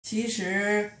其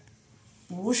实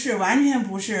不是，完全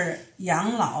不是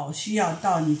养老需要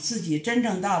到你自己真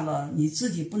正到了你自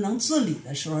己不能自理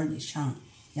的时候，你上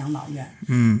养老院。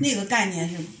那个概念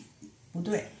是不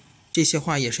对。这些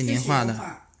话也是您画的。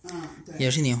对，也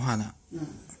是您画的。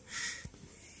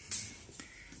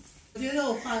我觉得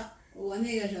我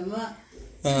那个什么，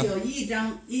有一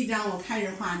张我开始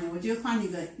画呢，我觉得画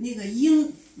那个鹰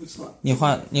不错。你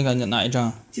画那个哪一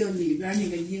张？就里边那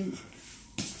个鹰。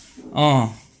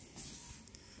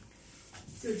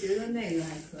就觉得那个还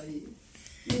可以，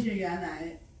那是原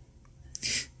来。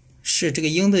是这个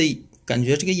鹰的感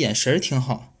觉，这个眼神挺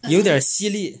好，有点犀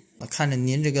利。我看着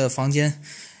您这个房间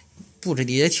布置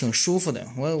的也挺舒服的。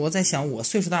我在想，我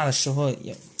岁数大的时候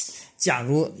也，假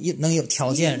如能有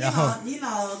条件，然后你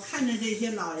老看着这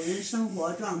些老人生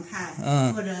活状态，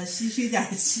或者吸取点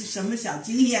什么小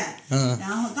经验，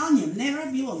然后到你们那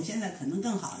边比我们现在可能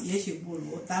更好，也许不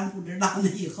如，咱不知道那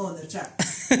以后的事儿。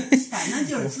反正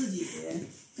就是自己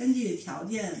根据条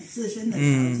件自身的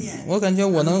条件。我感觉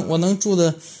我能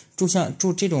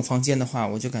住这种房间的话，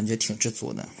我就感觉挺知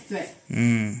足的。对。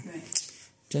对。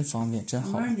真方便，真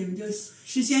好。我说你们就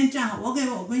事先站好，我给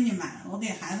我闺女我给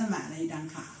孩子买了一张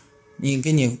卡。你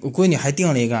给你闺女还订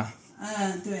了一个？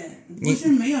对，不是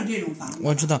没有这种房子。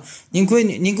我知道，您闺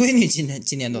女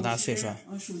今年多大岁数？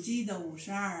我属鸡的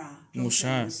52啊。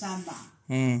52。吧。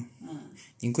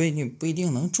你闺女不一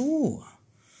定能住啊。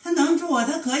她能住啊，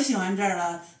她可喜欢这儿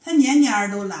了，她年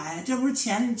年都来，这不是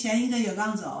前一个月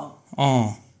刚走。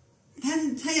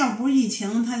她要不是疫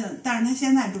情，但是她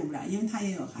现在住不了，因为她也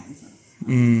有孩子。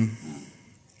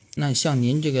那像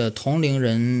您这个同龄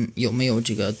人有没有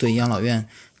这个对养老院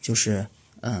就是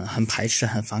很排斥、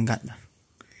很反感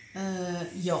的？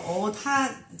有，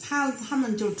他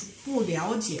们就不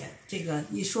了解这个。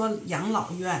一说养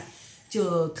老院，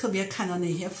就特别看到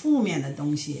那些负面的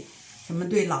东西，什么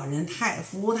对老人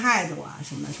服务态度啊，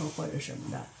什么说或者什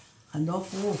么的，很多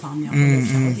服务方面或者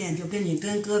条件，就跟你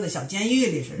搁在小监狱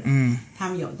里似的。他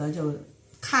们有的就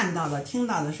看到的、听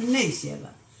到的是那些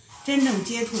个。真正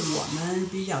接触我们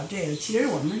比较这个，其实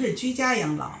我们是居家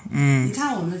养老。你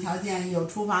看我们的条件有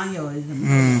厨房有什么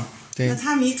都有。对。那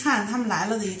他们一看，他们来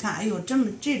了的一看，哎呦，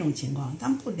这种情况，他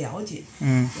们不了解。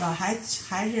是吧？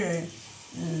还是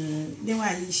另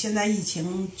外现在疫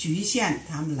情局限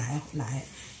他们来，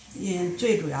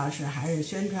最主要是还是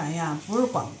宣传呀，不是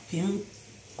广凭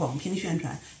宣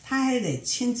传，他还得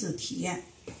亲自体验。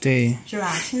对，是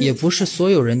吧？也不是所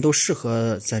有人都适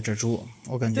合在这住，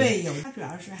我感觉。对，他主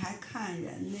要是还看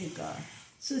人那个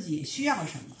自己需要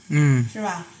什么，是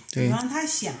吧？对。比方他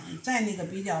想在那个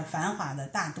比较繁华的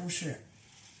大都市，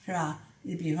是吧？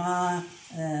你比方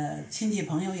亲戚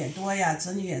朋友也多呀，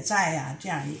子女也在呀，这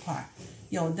样一块儿。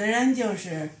有的人就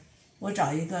是我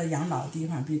找一个养老地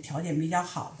方，条件比较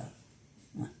好的，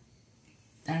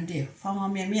但是这方方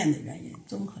面面的原因，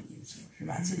综合因素是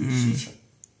吧？自己需求，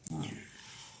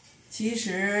其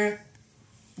实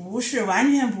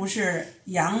完全不是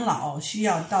养老需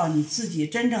要到你自己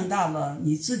真正到了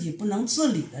你自己不能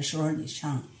自理的时候，你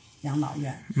上养老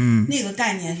院。那个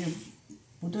概念是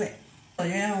不对。我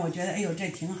觉得哎呦这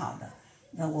挺好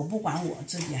的，我不管我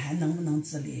自己还能不能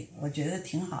自理，我觉得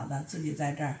挺好的，自己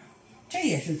在这儿，这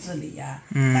也是自理呀。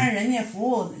但是人家服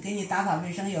务给你打扫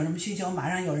卫生，有什么需求马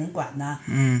上有人管呢，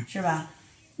是吧？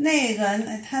那个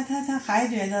他还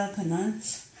觉得可能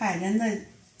人的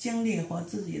经历或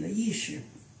自己的意识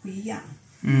不一样。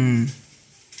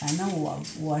反正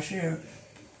我是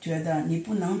觉得你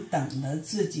不能等着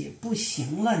自己不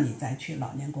行了你再去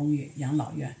老年公寓、养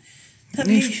老院。特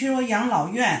别是说养老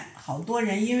院，好多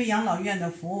人因为养老院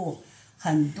的服务，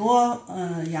很多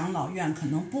养老院可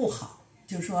能不好，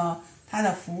就说它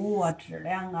的服务啊、质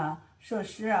量啊、设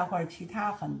施啊或者其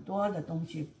他很多的东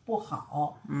西不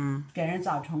好，给人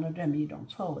造成了这么一种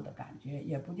错误的感觉，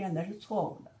也不见得是错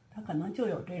误的，它可能就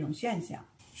有这种现象，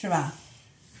是吧？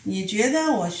你觉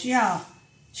得我需要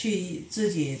去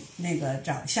自己那个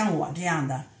找像我这样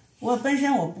的，我本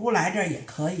身我不来这儿也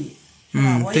可以，是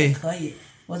吧？我也可以，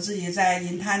我自己在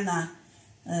银滩呢，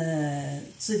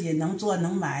自己能做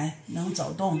能买能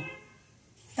走动，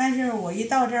但是我一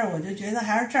到这儿我就觉得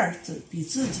还是这儿比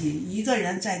自己一个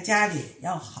人在家里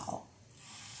要好。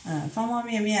方方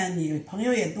面面你朋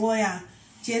友也多呀，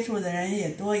接触的人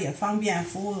也多，也方便，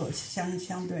服务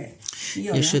相对你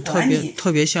有人管你，也是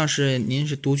特别像是您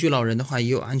是独居老人的话也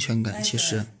有安全感。其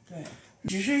实对，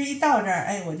只是一到这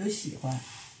儿我就喜欢，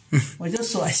我就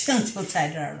索性就在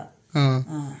这儿了。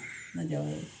那就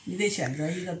你得选择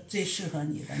一个最适合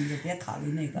你的，你就别考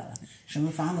虑那个了，什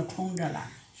么房子空着了，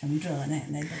什么这个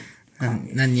那都考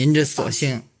虑。那您这索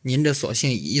性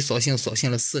索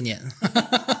性了4年。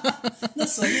那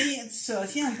索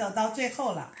性等到最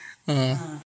后了。嗯，